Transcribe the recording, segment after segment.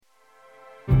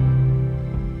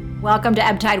Welcome to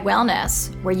Ebb-Tide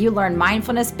Wellness, where you learn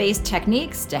mindfulness-based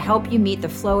techniques to help you meet the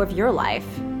flow of your life.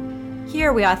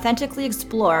 Here we authentically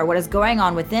explore what is going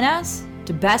on within us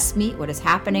to best meet what is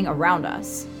happening around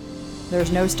us.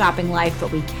 There's no stopping life,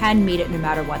 but we can meet it no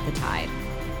matter what the tide.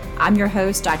 I'm your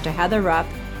host, Dr. Heather Rupp,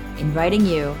 inviting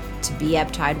you to be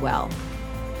Ebb-Tide Well.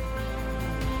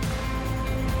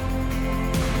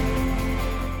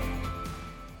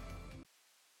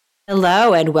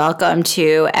 Hello and welcome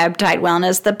to Ebb-Tide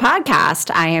Wellness, the podcast.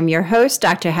 I am your host,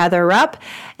 Dr. Heather Rupp,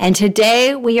 and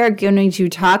today we are going to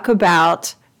talk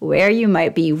about where you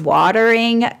might be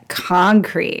watering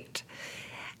concrete.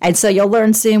 And so you'll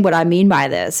learn soon what I mean by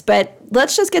this, but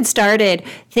let's just get started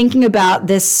thinking about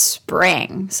this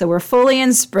spring. So we're fully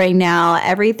in spring now.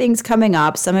 Everything's coming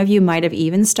up. Some of you might have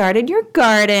even started your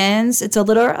gardens. It's a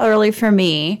little early for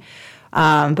me,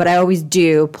 but I always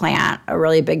do plant a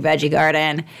really big veggie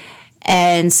garden.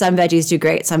 And some veggies do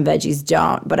great, some veggies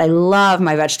don't. But I love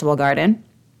my vegetable garden.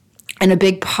 And a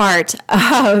big part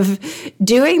of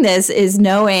doing this is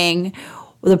knowing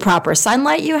the proper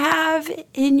sunlight you have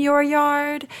in your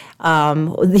yard,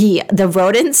 the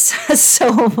rodents.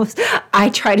 So I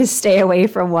try to stay away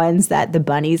from ones that the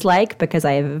bunnies like because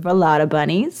I have a lot of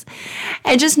bunnies.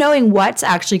 And just knowing what's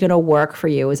actually going to work for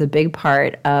you is a big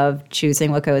part of choosing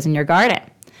what goes in your garden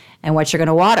and what you're going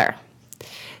to water.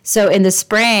 So in the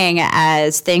spring,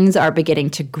 as things are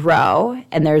beginning to grow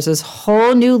and there's this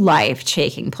whole new life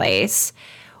taking place,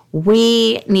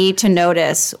 we need to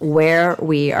notice where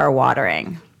we are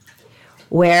watering,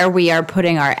 where we are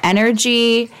putting our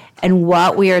energy, and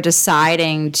what we are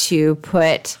deciding to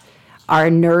put our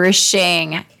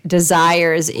nourishing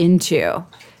desires into.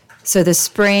 So the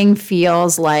spring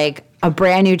feels like a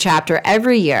brand new chapter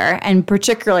every year, and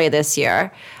particularly this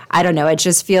year. I don't know, it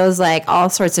just feels like all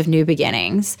sorts of new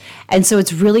beginnings. And so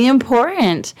it's really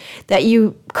important that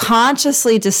you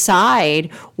consciously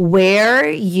decide where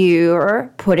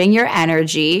you're putting your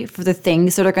energy for the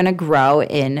things that are going to grow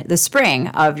in the spring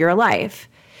of your life.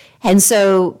 And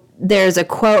so there's a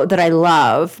quote that I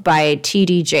love by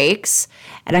T.D. Jakes,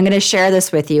 and I'm going to share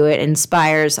this with you. It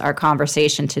inspires our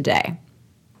conversation today.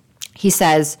 He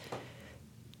says,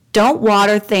 "Don't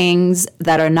water things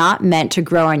that are not meant to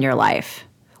grow in your life.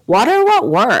 Water what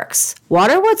works.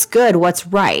 Water what's good, what's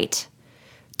right.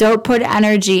 Don't put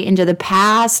energy into the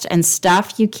past and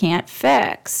stuff you can't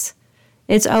fix.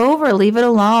 It's over. Leave it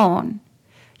alone.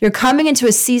 You're coming into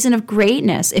a season of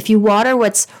greatness. If you water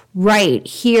what's right,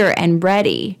 here, and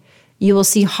ready, you will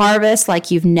see harvest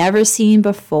like you've never seen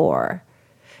before.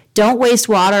 Don't waste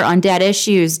water on dead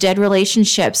issues, dead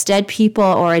relationships, dead people,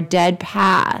 or a dead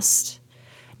past.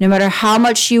 No matter how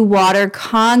much you water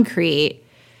concrete,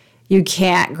 you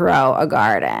can't grow a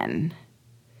garden."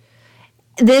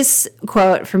 This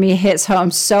quote for me hits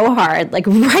home so hard, like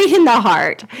right in the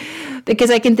heart,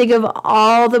 because I can think of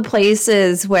all the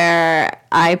places where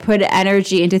I put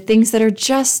energy into things that are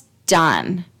just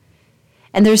done.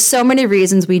 And there's so many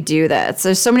reasons we do this.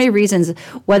 There's so many reasons,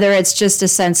 whether it's just a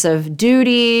sense of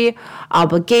duty,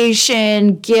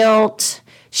 obligation, guilt,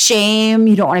 shame,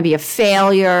 you don't want to be a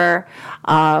failure.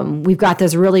 We've got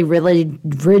this really, really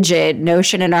rigid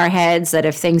notion in our heads that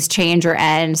if things change or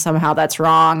end, somehow that's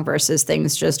wrong versus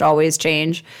things just always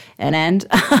change and end.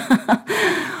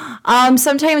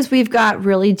 Sometimes we've got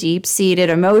really deep-seated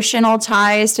emotional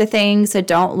ties to things that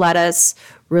don't let us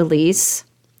release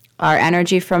our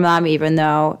energy from them even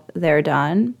though they're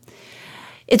done.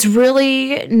 It's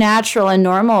really natural and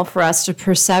normal for us to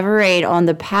perseverate on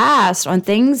the past, on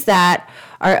things that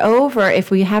are over if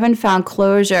we haven't found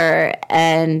closure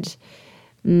and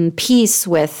peace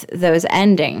with those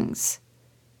endings.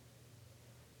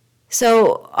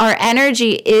 So our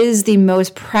energy is the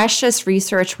most precious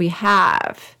research we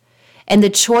have. And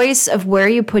the choice of where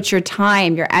you put your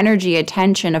time, your energy,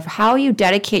 attention, of how you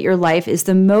dedicate your life is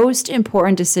the most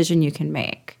important decision you can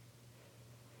make.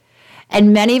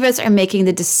 And many of us are making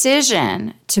the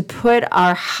decision to put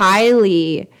our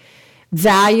highly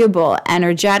valuable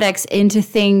energetics into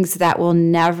things that will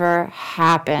never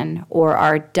happen or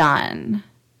are done.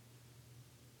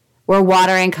 We're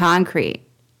watering concrete.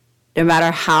 No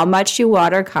matter how much you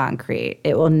water concrete,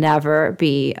 it will never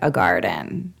be a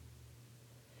garden.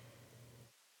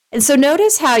 And so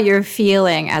notice how you're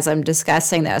feeling as I'm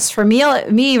discussing this. For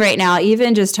me right now,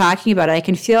 even just talking about it, I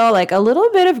can feel like a little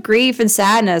bit of grief and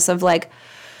sadness of like,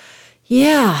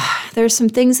 yeah, there's some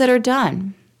things that are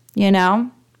done, you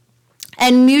know?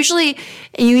 And usually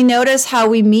you notice how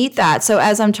we meet that. So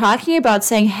as I'm talking about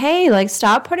saying, hey, like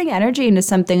stop putting energy into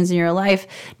some things in your life,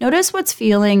 notice what's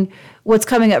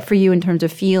coming up for you in terms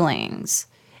of feelings.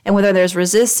 And whether there's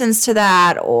resistance to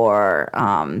that or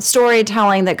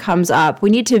storytelling that comes up, we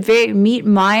need to meet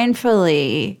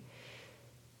mindfully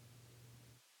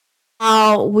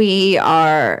how we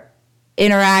are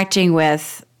interacting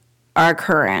with our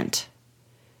current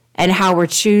and how we're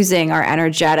choosing our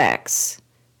energetics.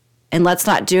 And let's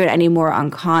not do it anymore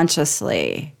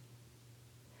unconsciously.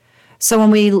 So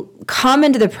when we come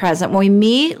into the present, when we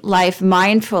meet life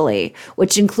mindfully,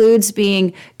 which includes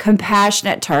being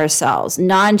compassionate to ourselves,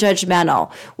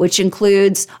 non-judgmental, which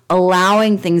includes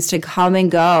allowing things to come and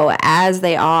go as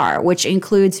they are, which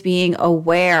includes being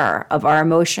aware of our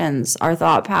emotions, our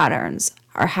thought patterns,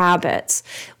 our habits.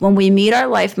 When we meet our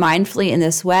life mindfully in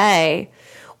this way,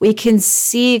 we can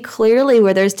see clearly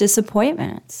where there's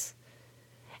disappointments.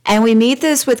 And we meet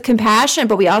this with compassion,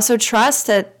 but we also trust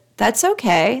that that's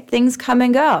okay. Things come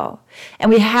and go. And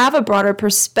we have a broader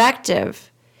perspective.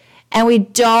 And we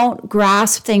don't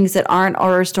grasp things that aren't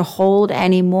ours to hold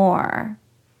anymore.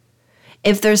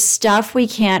 If there's stuff we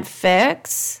can't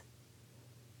fix,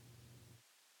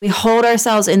 we hold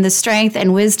ourselves in the strength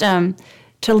and wisdom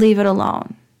to leave it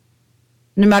alone.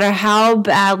 No matter how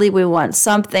badly we want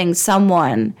something,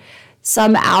 someone,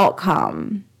 some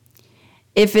outcome,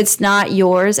 if it's not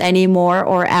yours anymore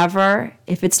or ever,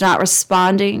 if it's not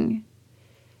responding,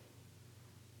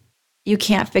 you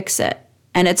can't fix it.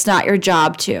 And it's not your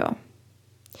job to.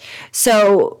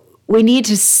 So we need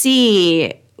to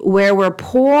see where we're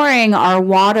pouring our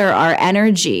water, our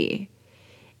energy,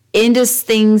 into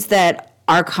things that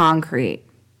are concrete,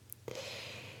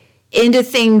 into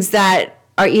things that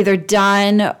are either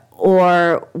done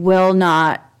or will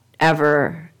not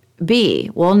ever be,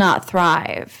 will not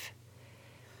thrive.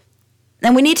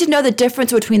 And we need to know the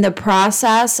difference between the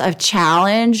process of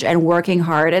challenge and working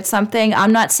hard at something.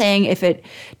 I'm not saying if it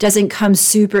doesn't come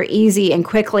super easy and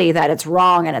quickly that it's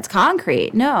wrong and it's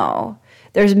concrete. No.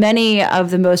 There's many of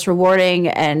the most rewarding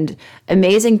and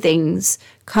amazing things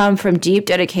come from deep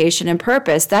dedication and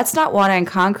purpose. That's not water and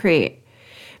concrete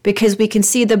because we can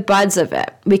see the buds of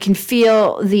it. We can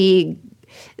feel the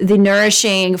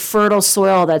nourishing, fertile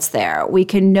soil that's there. We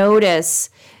can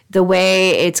notice the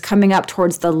way it's coming up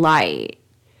towards the light.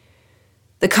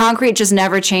 The concrete just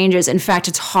never changes. In fact,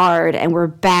 it's hard and we're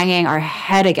banging our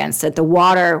head against it. The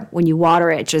water, when you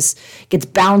water it, just gets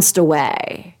bounced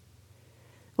away.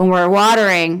 When we're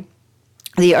watering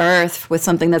the earth with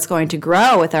something that's going to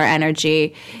grow with our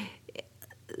energy,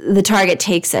 the target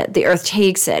takes it, the earth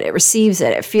takes it, it receives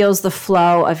it, it feels the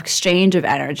flow of exchange of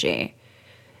energy.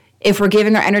 If we're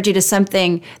giving our energy to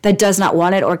something that does not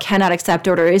want it or cannot accept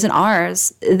it or isn't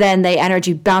ours, then the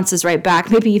energy bounces right back,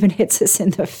 maybe even hits us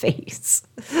in the face.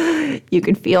 You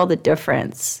can feel the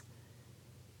difference.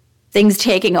 Things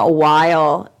taking a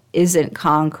while isn't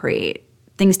concrete.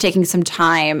 Things taking some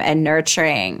time and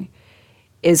nurturing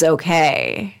is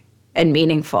okay and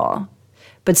meaningful.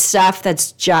 But stuff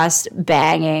that's just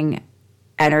banging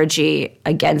energy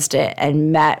against it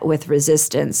and met with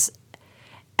resistance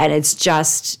and it's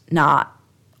just not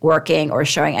working or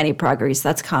showing any progress,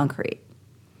 that's concrete.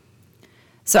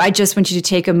 So I just want you to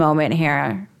take a moment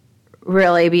here,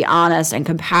 really be honest and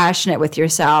compassionate with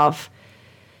yourself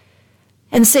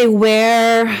and say,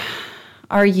 where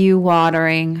are you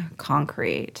watering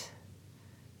concrete?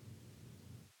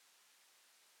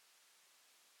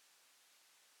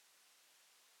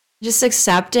 Just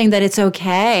accepting that it's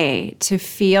okay to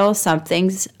feel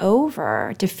something's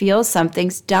over, to feel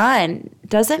something's done.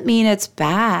 Doesn't mean it's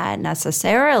bad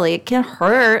necessarily. It can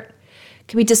hurt, it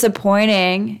can be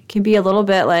disappointing, it can be a little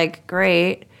bit like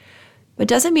great, but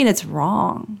doesn't mean it's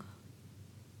wrong.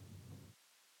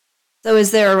 So is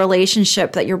there a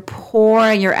relationship that you're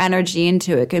pouring your energy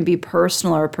into? It can be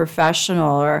personal or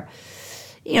professional or,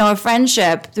 a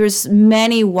friendship. There's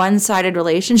many one-sided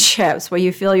relationships where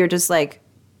you feel you're just like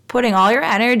putting all your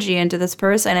energy into this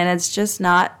person and it's just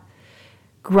not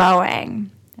growing.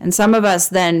 And some of us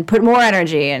then put more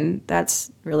energy and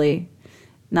that's really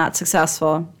not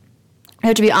successful. We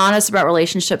have to be honest about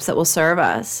relationships that will serve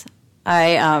us.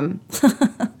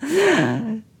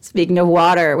 Speaking of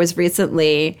water, was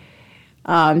recently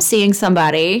seeing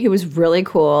somebody who was really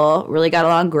cool, really got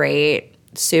along great,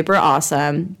 super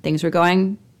awesome. Things were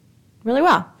going really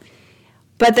well.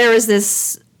 But there was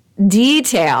this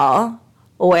detail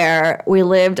where we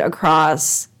lived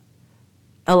across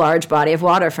a large body of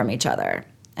water from each other.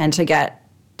 And to get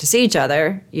to see each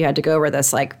other, you had to go over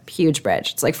this huge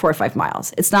bridge. It's 4 or 5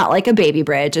 miles. It's not like a baby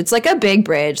bridge. It's like a big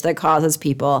bridge that causes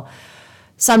people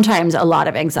sometimes a lot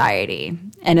of anxiety.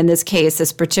 And in this case,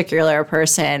 this particular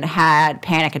person had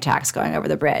panic attacks going over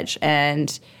the bridge.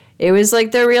 And it was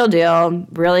like the real deal,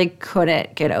 really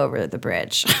couldn't get over the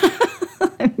bridge.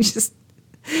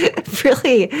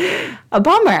 really a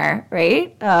bummer,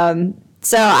 right?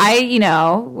 So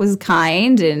I, was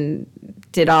kind and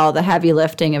did all the heavy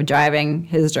lifting of driving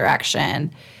his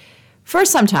direction for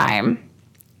some time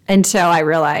until I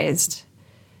realized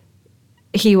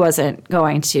he wasn't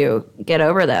going to get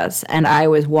over this. And I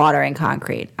was watering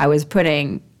concrete. I was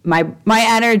putting my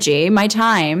energy, my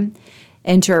time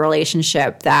into a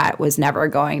relationship that was never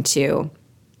going to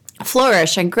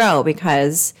flourish and grow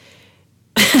because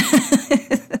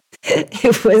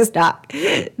it was not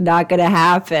going to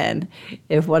happen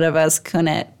if one of us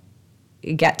couldn't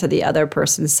get to the other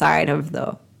person's side of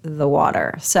the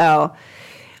water. So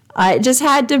it just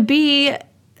had to be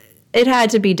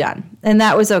done. And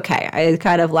that was okay. I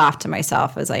kind of laughed to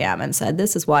myself as I am and said,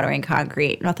 this is watering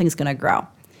concrete. Nothing's going to grow.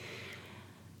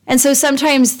 And so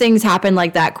sometimes things happen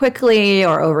like that quickly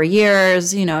or over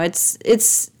years.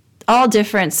 It's all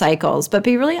different cycles, but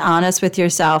be really honest with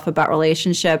yourself about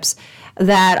relationships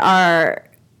that are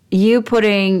you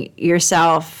putting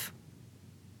yourself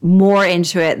more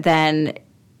into it than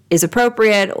is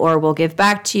appropriate or will give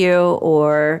back to you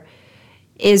or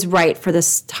is right for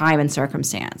this time and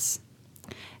circumstance.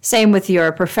 Same with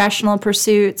your professional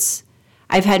pursuits.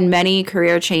 I've had many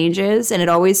career changes, and it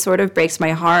always sort of breaks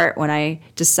my heart when I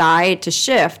decide to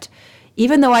shift.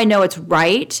 Even though I know it's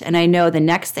right and I know the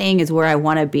next thing is where I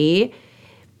want to be,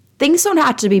 things don't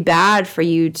have to be bad for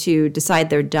you to decide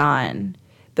they're done.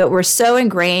 But we're so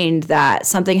ingrained that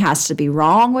something has to be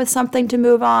wrong with something to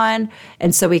move on.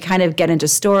 And so we kind of get into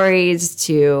stories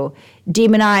to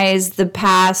demonize the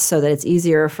past so that it's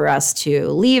easier for us to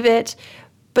leave it.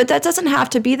 But that doesn't have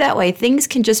to be that way. Things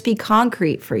can just be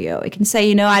concrete for you. It can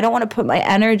say, I don't want to put my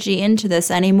energy into this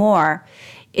anymore.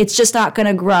 It's just not going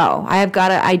to grow. I have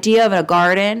got an idea of a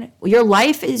garden. Your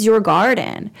life is your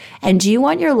garden. And do you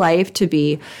want your life to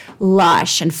be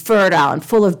lush and fertile and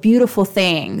full of beautiful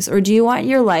things? Or do you want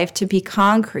your life to be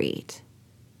concrete?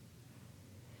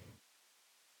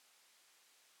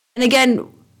 And again,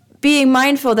 being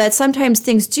mindful that sometimes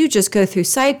things do just go through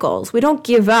cycles. We don't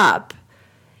give up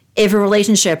if a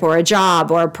relationship or a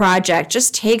job or a project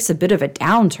just takes a bit of a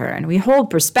downturn. We hold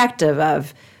perspective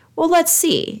of, well, let's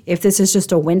see. If this is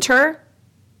just a winter,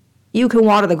 you can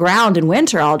water the ground in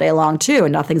winter all day long too,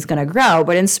 and nothing's going to grow.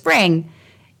 But in spring,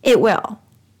 it will.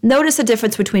 Notice the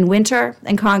difference between winter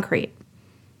and concrete.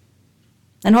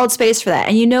 And hold space for that.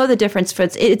 And you know the difference,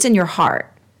 it's in your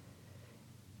heart.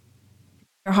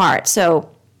 Your heart. So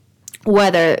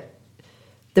whether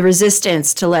the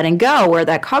resistance to letting go, where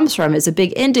that comes from, is a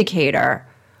big indicator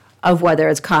of whether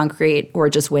it's concrete or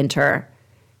just winter,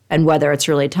 and whether it's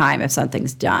really time if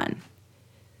something's done.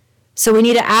 So we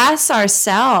need to ask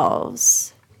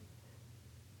ourselves,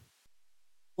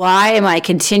 why am I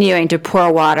continuing to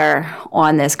pour water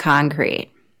on this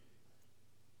concrete?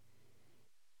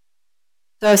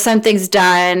 So if something's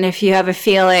done, if you have a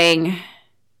feeling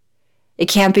it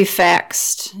can't be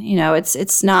fixed,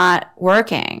 it's not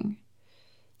working,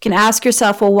 you can ask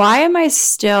yourself, well, why am I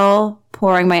still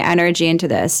pouring my energy into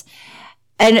this?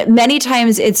 And many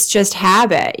times it's just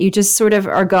habit. You just sort of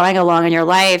are going along in your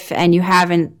life and you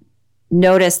haven't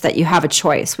noticed that you have a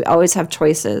choice. We always have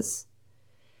choices.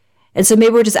 And so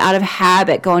maybe we're just out of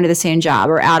habit going to the same job,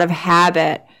 or out of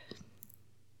habit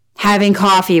having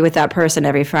coffee with that person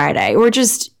every Friday.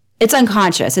 It's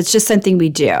unconscious. It's just something we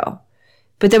do.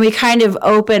 But then we kind of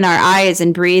open our eyes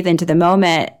and breathe into the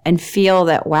moment and feel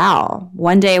that, wow,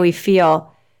 one day we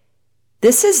feel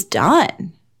this is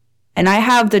done. And I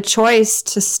have the choice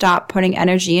to stop putting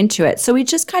energy into it. So we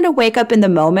just kind of wake up in the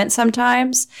moment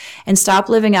sometimes and stop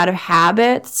living out of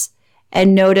habits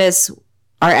and notice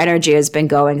our energy has been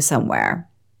going somewhere.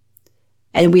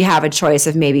 And we have a choice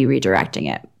of maybe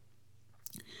redirecting it.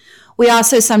 We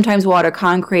also sometimes water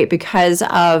concrete because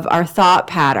of our thought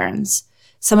patterns.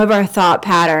 Some of our thought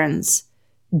patterns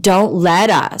don't let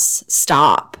us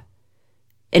stop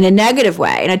in a negative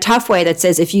way, in a tough way that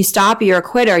says, if you stop, you're a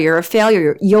quitter, you're a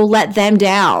failure, you'll let them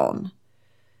down.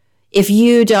 If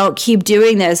you don't keep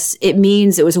doing this, it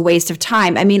means it was a waste of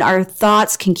time. I mean, our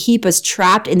thoughts can keep us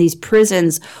trapped in these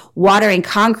prisons, watering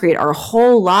concrete our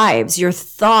whole lives. Your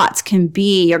thoughts can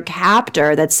be your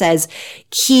captor that says,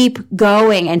 keep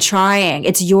going and trying.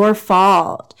 It's your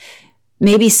fault.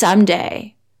 Maybe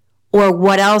someday. Or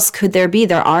what else could there be?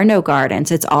 There are no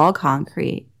gardens. It's all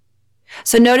concrete.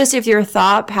 So notice if your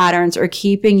thought patterns are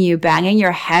keeping you banging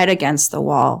your head against the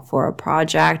wall for a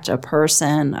project, a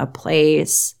person, a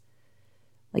place.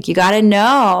 Like, you got to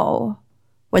know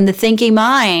when the thinking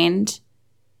mind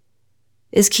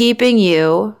is keeping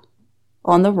you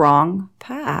on the wrong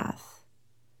path.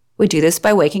 We do this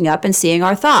by waking up and seeing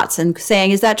our thoughts and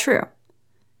saying, is that true?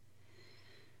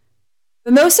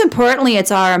 But most importantly,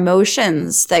 it's our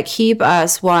emotions that keep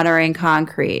us watering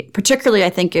concrete, particularly,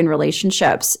 I think, in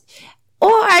relationships.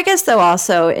 Or I guess, though,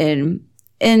 also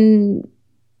in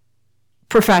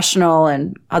professional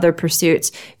and other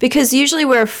pursuits, because usually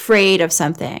we're afraid of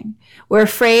something. We're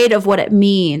afraid of what it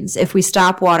means if we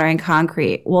stop watering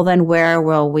concrete. Well, then where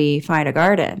will we find a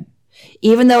garden?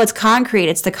 Even though it's concrete,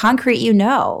 it's the concrete you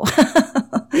know.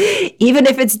 Even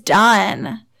if it's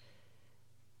done,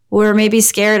 we're maybe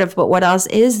scared of, but what else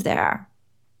is there?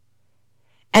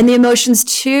 And the emotions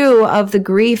too of the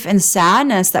grief and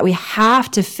sadness that we have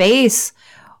to face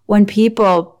when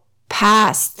people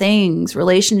pass things,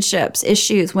 relationships,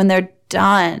 issues, when they're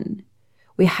done.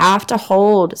 We have to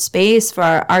hold space for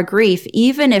our grief,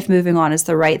 even if moving on is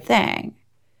the right thing.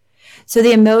 So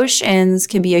the emotions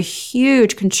can be a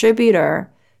huge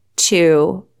contributor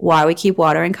to why we keep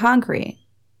watering concrete.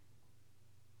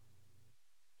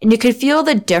 And you can feel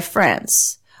the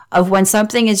difference of when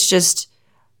something is just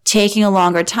taking a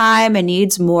longer time and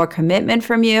needs more commitment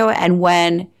from you, and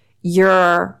when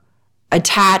you're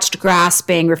attached,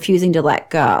 grasping, refusing to let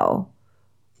go.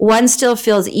 One still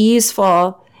feels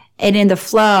easeful and in the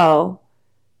flow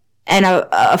and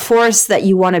a force that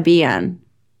you want to be in,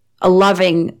 a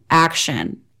loving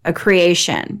action, a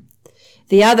creation.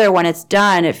 The other, when it's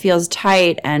done, it feels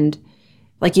tight and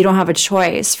like you don't have a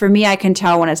choice. For me, I can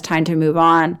tell when it's time to move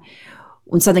on,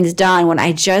 when something's done, when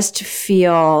I just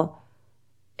feel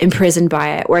imprisoned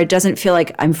by it, where it doesn't feel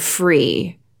like I'm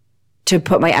free to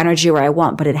put my energy where I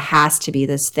want, but it has to be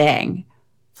this thing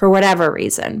for whatever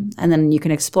reason. And then you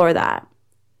can explore that.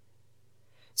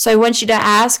 So I want you to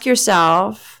ask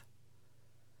yourself,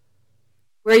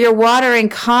 where you're watering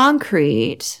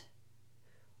concrete,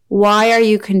 why are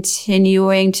you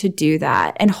continuing to do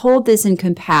that? And hold this in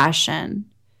compassion.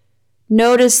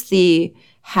 Notice the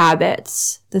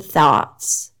habits, the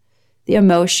thoughts, the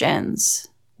emotions.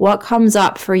 What comes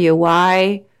up for you?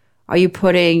 Why are you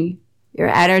putting your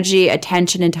energy,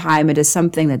 attention, and time into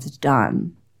something that's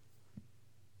done?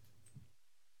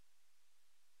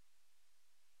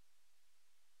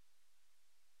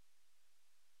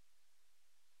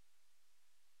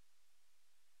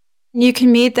 You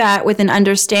can meet that with an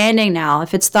understanding now.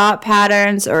 If it's thought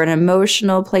patterns or an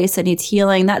emotional place that needs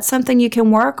healing, that's something you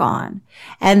can work on.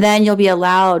 And then you'll be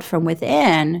allowed from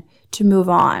within to move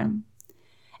on.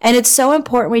 And it's so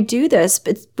important we do this,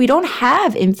 but we don't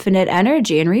have infinite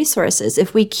energy and resources.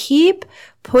 If we keep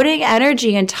putting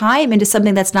energy and time into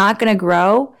something that's not going to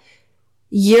grow,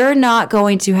 you're not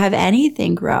going to have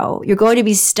anything grow. You're going to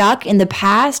be stuck in the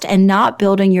past and not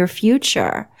building your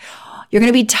future. You're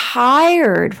going to be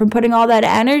tired from putting all that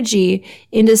energy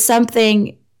into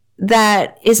something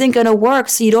that isn't going to work,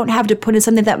 so you don't have to put in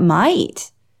something that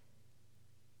might.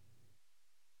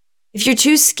 If you're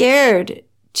too scared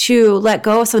to let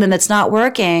go of something that's not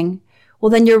working, well,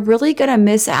 then you're really going to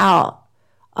miss out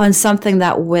on something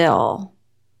that will.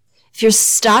 If you're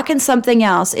stuck in something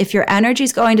else, if your energy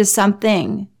is going to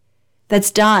something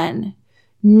that's done,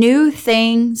 new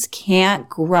things can't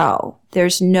grow.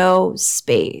 There's no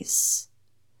space.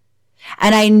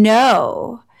 And I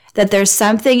know that there's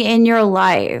something in your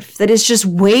life that is just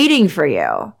waiting for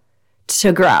you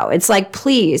to grow. It's like,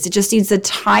 please, it just needs the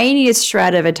tiniest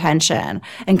shred of attention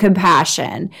and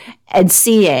compassion and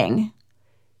seeing,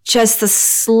 just the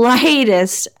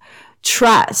slightest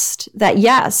trust that,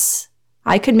 yes,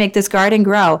 I could make this garden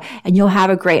grow and you'll have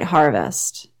a great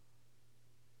harvest.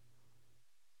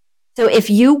 So if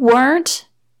you weren't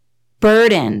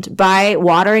burdened by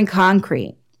watering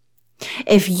concrete,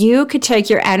 if you could take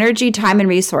your energy, time, and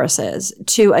resources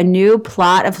to a new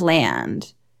plot of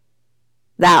land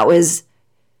that was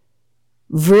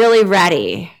really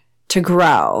ready to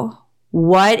grow,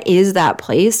 what is that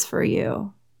place for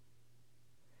you?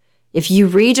 If you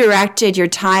redirected your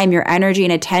time, your energy,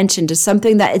 and attention to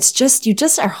something that it's just, you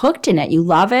just are hooked in it. You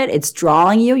love it. It's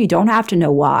drawing you. You don't have to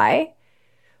know why.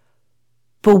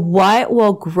 But what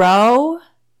will grow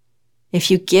if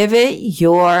you give it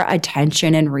your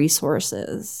attention and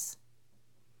resources?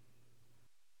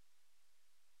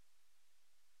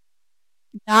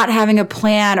 Not having a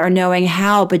plan or knowing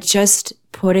how, but just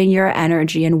putting your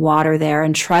energy and water there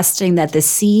and trusting that the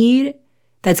seed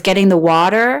that's getting the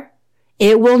water,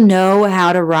 it will know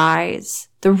how to rise.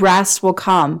 The rest will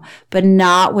come, but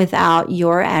not without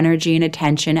your energy and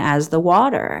attention as the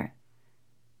water.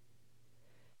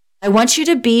 I want you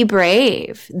to be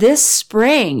brave. This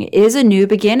spring is a new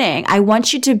beginning. I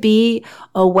want you to be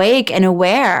awake and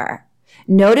aware.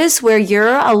 Notice where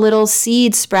you're a little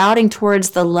seed sprouting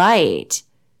towards the light.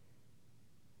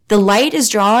 The light is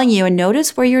drawing you, and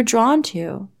notice where you're drawn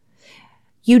to.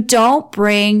 You don't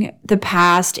bring the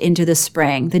past into the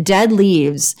spring, the dead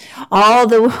leaves, all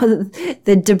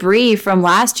the debris from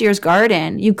last year's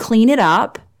garden. You clean it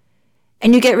up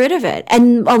and you get rid of it.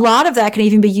 And a lot of that can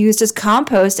even be used as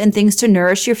compost and things to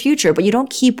nourish your future, but you don't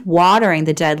keep watering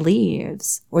the dead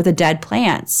leaves or the dead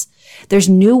plants. There's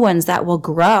new ones that will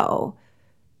grow,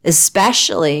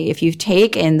 especially if you've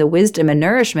taken the wisdom and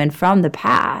nourishment from the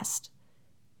past.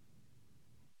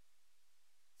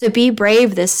 So be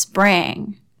brave this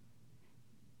spring.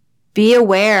 Be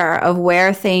aware of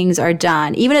where things are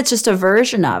done. Even if it's just a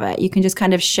version of it, you can just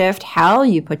kind of shift how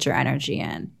you put your energy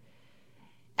in.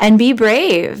 And be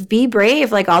brave. Be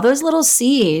brave like all those little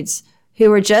seeds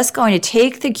who are just going to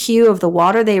take the cue of the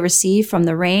water they receive from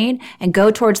the rain and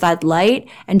go towards that light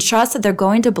and trust that they're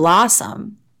going to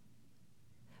blossom.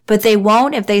 But they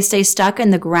won't if they stay stuck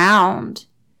in the ground.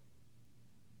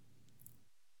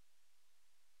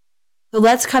 So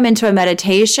let's come into a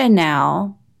meditation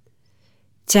now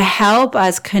to help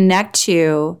us connect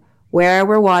to where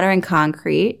we're watering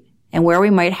concrete and where we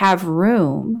might have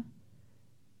room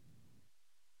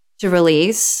to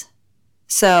release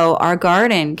so our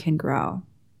garden can grow.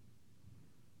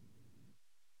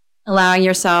 Allowing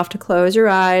yourself to close your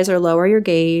eyes or lower your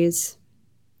gaze,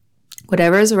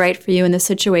 whatever is right for you in this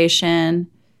situation.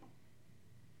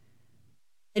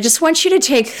 I just want you to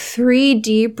take 3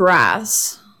 deep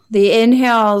breaths. The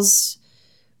inhales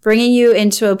bringing you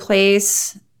into a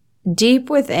place deep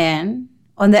within.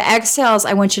 On the exhales,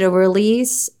 I want you to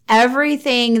release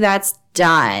everything that's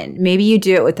done. Maybe you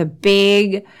do it with a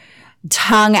big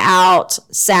tongue out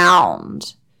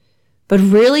sound, but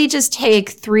really just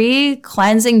take 3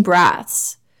 cleansing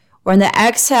breaths. Or on the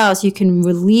exhales, you can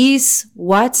release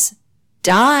what's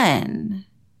done.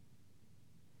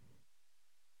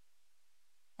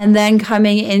 And then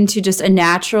coming into just a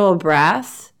natural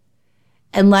breath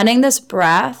and letting this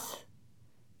breath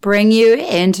bring you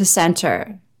into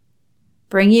center,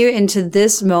 bring you into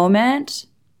this moment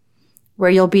where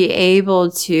you'll be able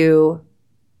to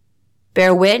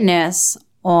bear witness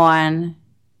on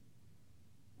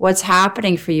what's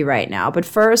happening for you right now. But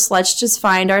first, let's just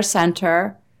find our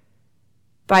center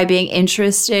by being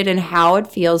interested in how it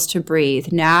feels to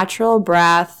breathe. Natural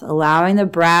breath, allowing the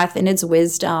breath in its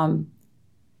wisdom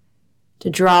to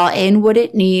draw in what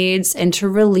it needs and to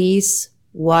release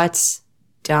what's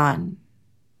done.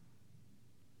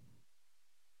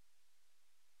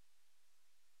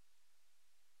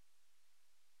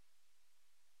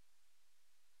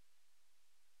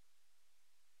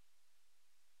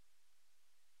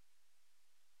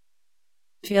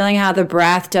 Feeling how the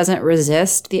breath doesn't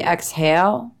resist the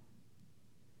exhale.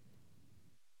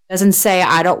 Doesn't say,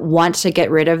 I don't want to get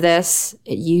rid of this.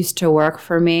 It used to work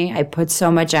for me. I put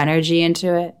so much energy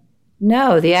into it.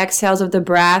 No, the exhales of the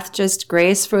breath just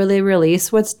gracefully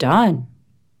release what's done.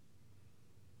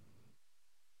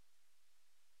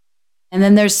 And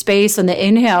then there's space on the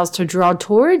inhales to draw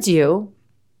towards you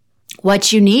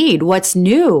what you need, what's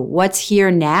new, what's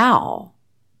here now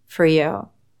for you.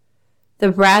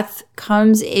 The breath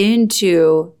comes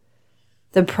into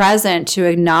the present to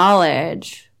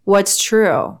acknowledge what's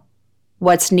true,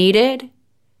 what's needed,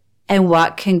 and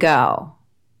what can go.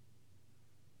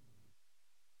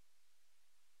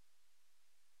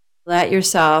 Let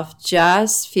yourself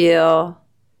just feel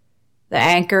the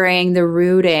anchoring, the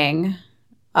rooting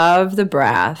of the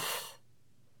breath.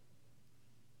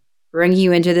 Bring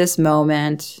you into this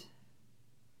moment.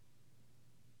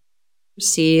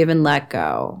 Receive and let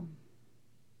go.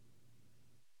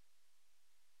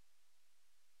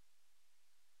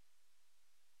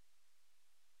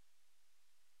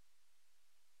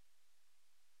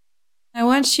 I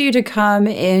want you to come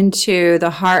into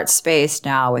the heart space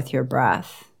now with your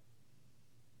breath.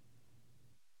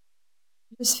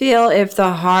 Just feel if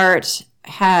the heart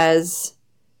has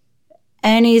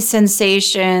any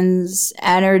sensations,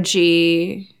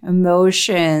 energy,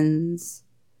 emotions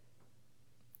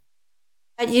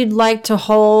that you'd like to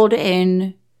hold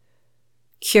in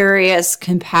curious,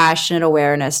 compassionate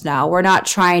awareness now. We're not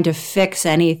trying to fix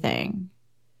anything.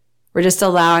 We're just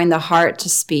allowing the heart to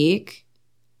speak.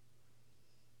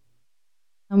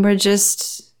 And we're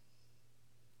just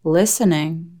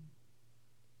listening.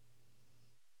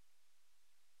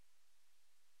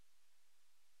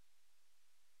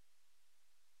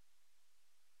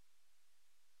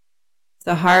 If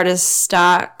the heart is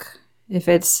stuck, if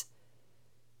it's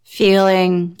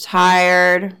feeling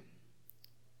tired,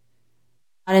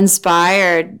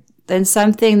 uninspired, then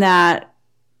something that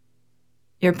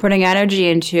you're putting energy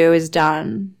into is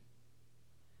done.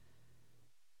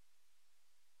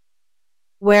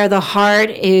 Where the heart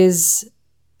is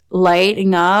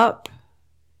lighting up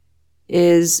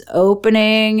is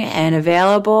opening and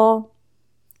available,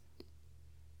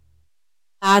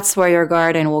 that's where your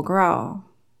garden will grow.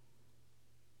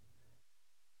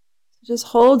 Just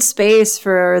hold space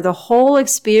for the whole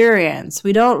experience.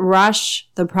 We don't rush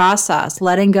the process.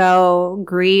 Letting go,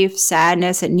 grief,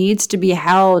 sadness, it needs to be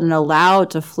held and allowed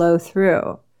to flow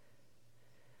through.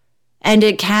 And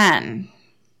it can.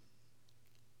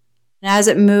 And as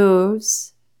it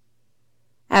moves,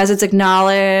 as it's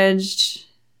acknowledged,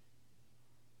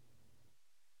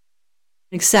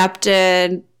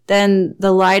 accepted, then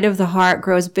the light of the heart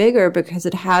grows bigger because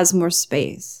it has more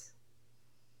space.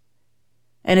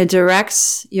 And it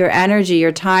directs your energy,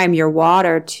 your time, your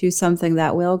water to something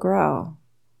that will grow.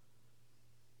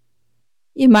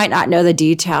 You might not know the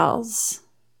details,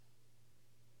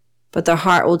 but the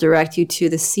heart will direct you to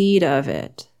the seed of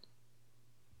it.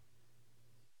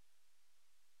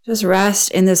 Just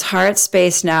rest in this heart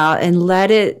space now and let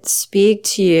it speak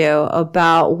to you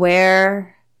about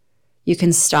where you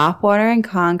can stop watering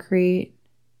concrete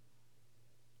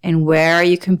and where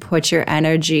you can put your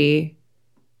energy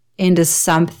into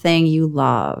something you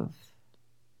love.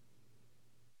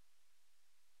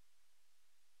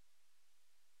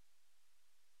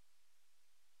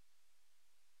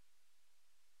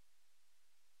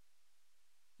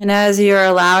 And as you're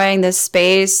allowing this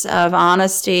space of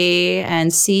honesty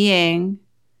and seeing,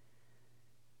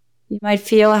 you might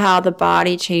feel how the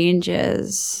body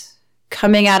changes,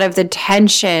 coming out of the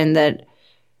tension that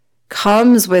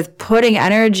comes with putting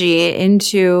energy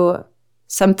into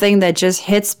something that just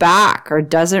hits back or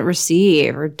doesn't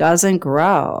receive or doesn't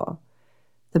grow.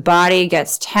 The body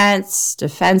gets tense,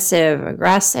 defensive,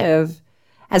 aggressive,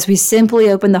 as we simply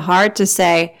open the heart to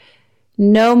say,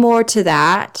 no more to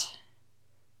that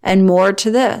and more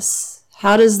to this.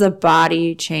 How does the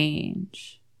body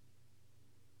change?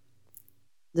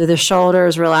 Do the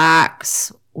shoulders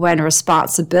relax when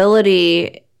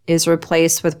responsibility is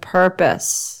replaced with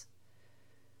purpose?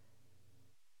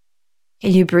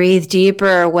 Can you breathe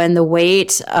deeper when the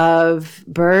weight of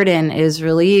burden is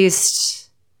released?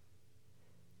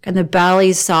 Can the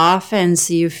belly soften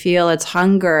so you feel its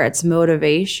hunger, its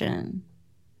motivation?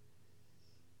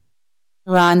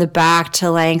 Allowing the back to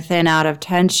lengthen out of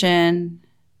tension.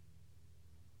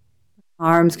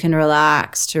 Arms can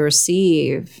relax to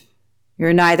receive.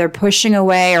 You're neither pushing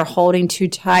away or holding too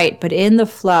tight, but in the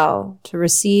flow to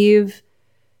receive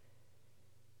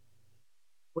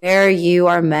where you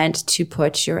are meant to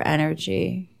put your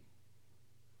energy.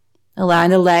 Allowing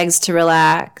the legs to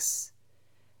relax.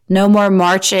 No more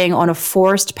marching on a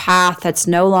forced path that's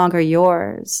no longer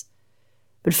yours,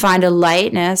 but find a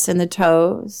lightness in the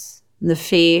toes, in the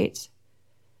feet,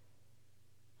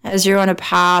 as you're on a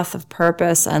path of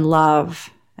purpose and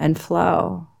love and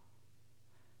flow.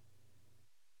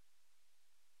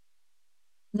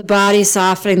 The body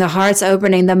softening, the heart's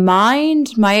opening. The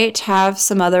mind might have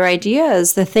some other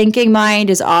ideas. The thinking mind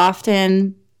is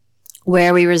often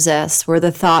where we resist, where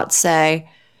the thoughts say,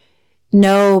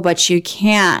 no, but you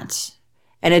can't.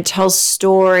 And it tells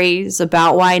stories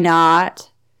about why not.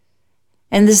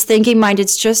 And this thinking mind,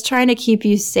 it's just trying to keep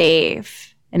you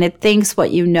safe. And it thinks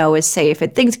what you know is safe.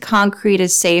 It thinks concrete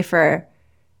is safer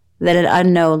than an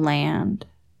unknown land.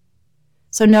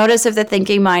 So notice if the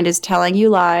thinking mind is telling you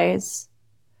lies,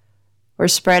 or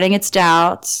spreading its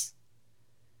doubts.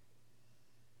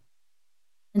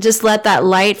 And just let that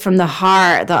light from the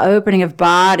heart, the opening of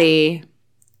body,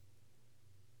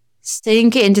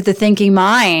 sink into the thinking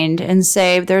mind and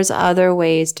say, there's other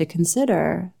ways to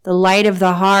consider. The light of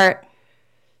the heart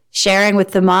sharing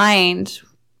with the mind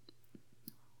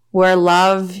where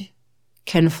love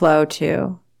can flow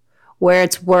to, where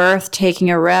it's worth taking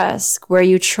a risk, where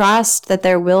you trust that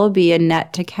there will be a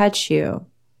net to catch you.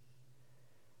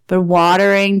 But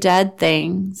watering dead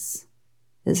things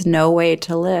is no way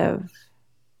to live.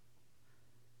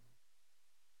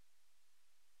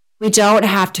 We don't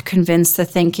have to convince the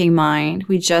thinking mind.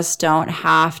 We just don't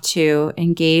have to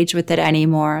engage with it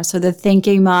anymore. So the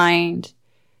thinking mind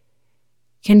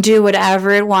can do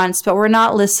whatever it wants, but we're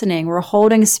not listening. We're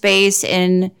holding space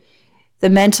in the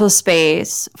mental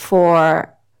space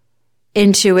for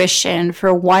intuition,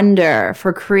 for wonder,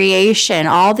 for creation,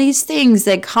 all these things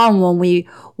that come when we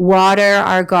water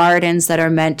our gardens that are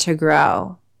meant to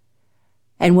grow.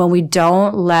 And when we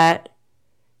don't let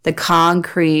the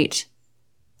concrete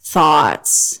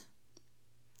thoughts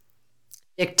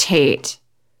dictate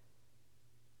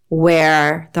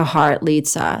where the heart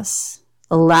leads us.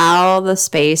 Allow the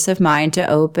space of mind to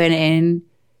open in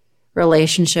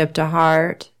relationship to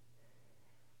heart.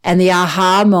 And the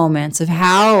aha moments of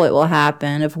how it will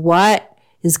happen, of what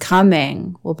is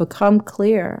coming, will become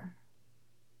clear.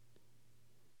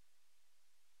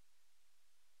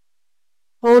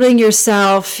 holding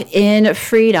yourself in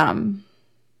freedom.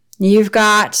 You've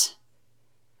got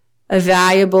a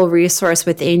valuable resource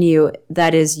within you,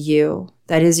 that is your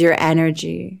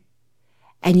energy.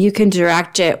 And you can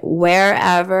direct it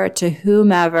wherever, to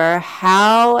whomever,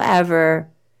 however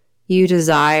you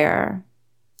desire.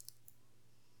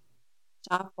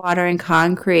 Stop watering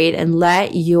concrete and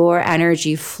let your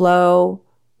energy flow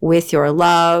with your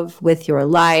love, with your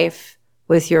life,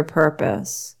 with your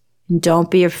purpose. And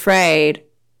don't be afraid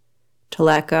to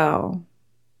let go.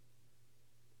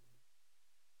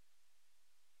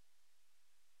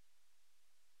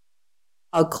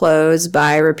 I'll close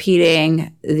by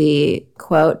repeating the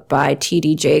quote by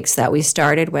T.D. Jakes that we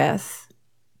started with.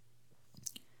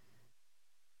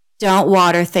 Don't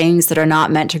water things that are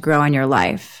not meant to grow in your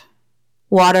life.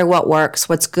 Water what works,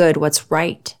 what's good, what's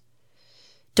right.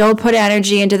 Don't put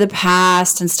energy into the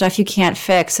past and stuff you can't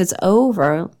fix. It's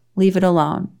over. Leave it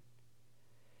alone.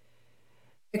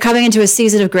 You're coming into a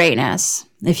season of greatness.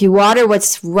 If you water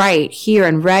what's right, here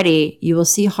and ready, you will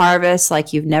see harvests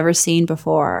like you've never seen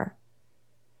before.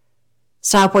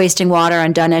 Stop wasting water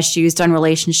on done issues, done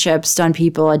relationships, done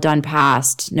people, a done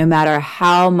past. No matter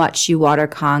how much you water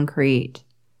concrete,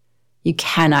 you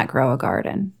cannot grow a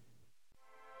garden.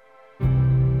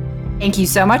 Thank you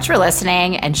so much for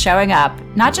listening and showing up,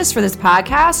 not just for this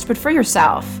podcast, but for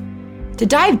yourself. To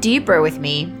dive deeper with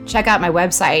me, check out my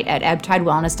website at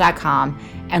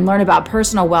ebbtidewellness.com and learn about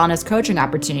personal wellness coaching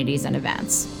opportunities and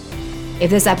events. If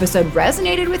this episode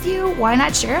resonated with you, why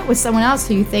not share it with someone else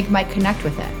who you think might connect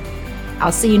with it?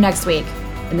 I'll see you next week.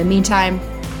 In the meantime,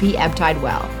 be Ebb Tide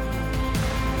well.